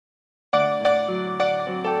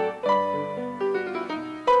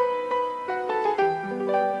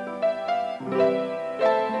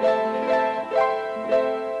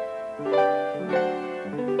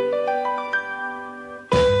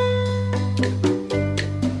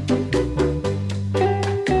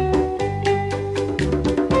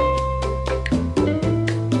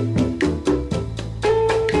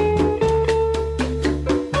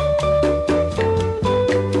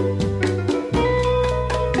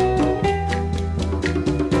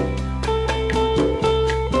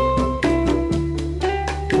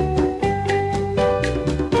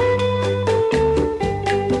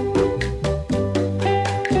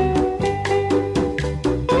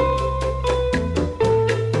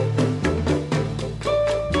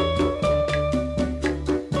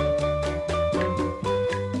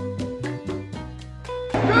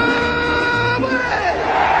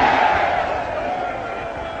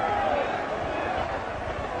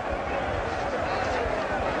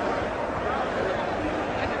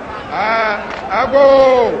Abo.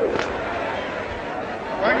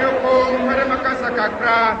 When you come, Madamakasa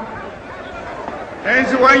Kakra. And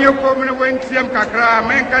so when you come and when Tiam Kakra,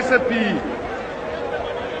 Menkasapi.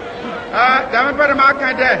 Damapada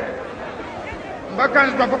there.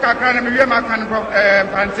 Bakans Babakakran and Yamakan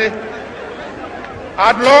Fancy.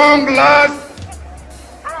 At long last,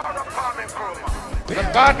 the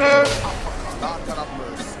battle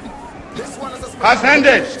has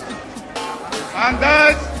ended. And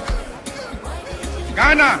thus,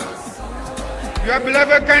 Ghana, your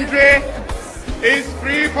beloved country, is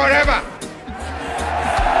free forever.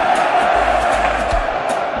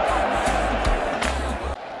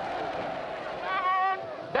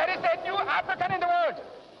 There is a new African in the world.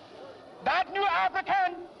 That new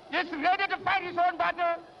African is ready to fight his own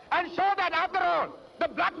battle and show that after all, the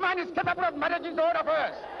black man is capable of managing his own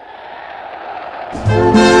affairs.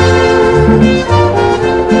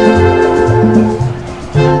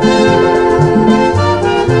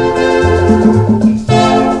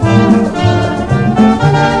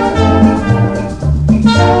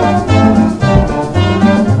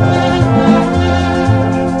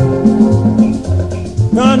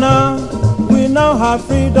 Ghana, we now have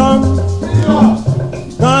freedom.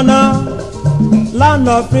 Ghana, land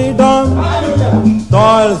of freedom.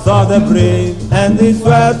 Toils of the brave and the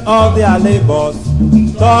sweat of their labors.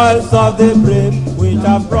 Toils of the brave which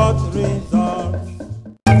have brought results.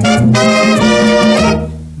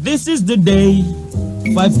 This is the day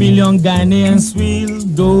 5 billion Ghanaians will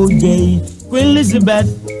go gay. Queen Elizabeth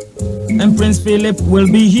and Prince Philip will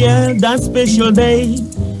be here that special day.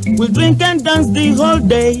 We'll drink and dance the whole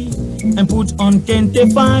day and put on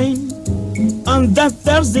Kente Fine on that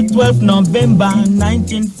Thursday, 12th November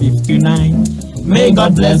 1959. May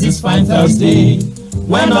God bless this fine Thursday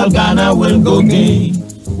when all Ghana will go gay.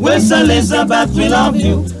 With Elizabeth, we love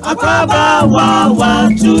you. Akwaba wa wa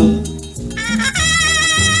too.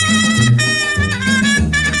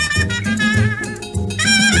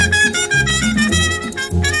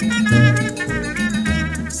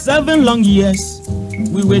 7 long years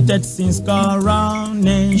we waited since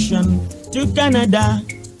coronation to Canada,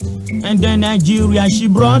 and then Nigeria she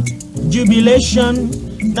brought jubilation.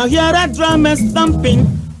 Now here a drum is thumping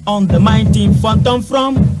on the mighty phantom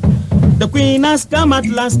from the Queen has come at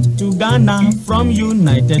last to Ghana from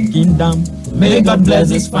United Kingdom. May God bless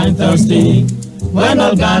this fine Thursday when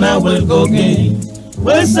all Ghana will go gay.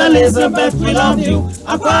 With Elizabeth we love you.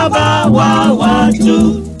 Akwaba wa wa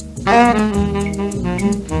too.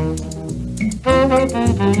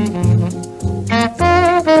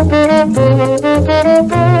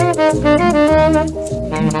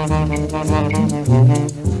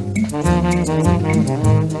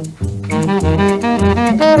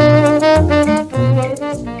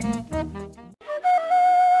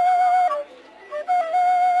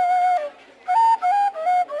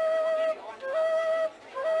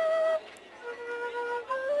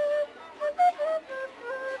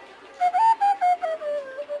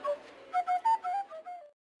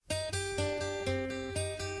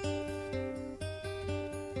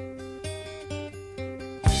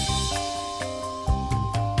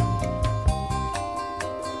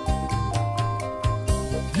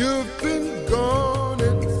 You've been gone,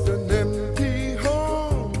 it's an empty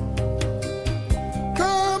home.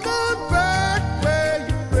 Come on back where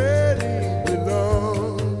you really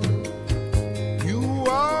belong. You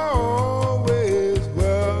are always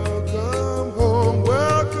welcome home,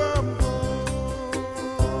 welcome home.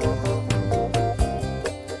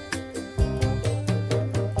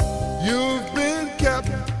 You've been kept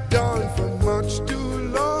down for much too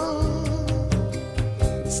long.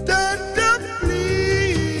 Stand up,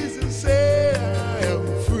 please, and say I am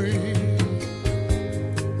free.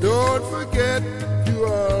 Don't forget you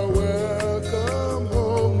are welcome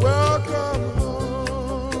home, welcome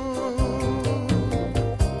home.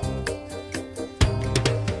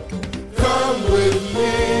 Come with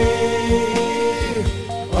me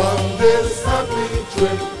on this happy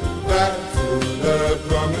trip back to the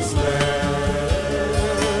promised land.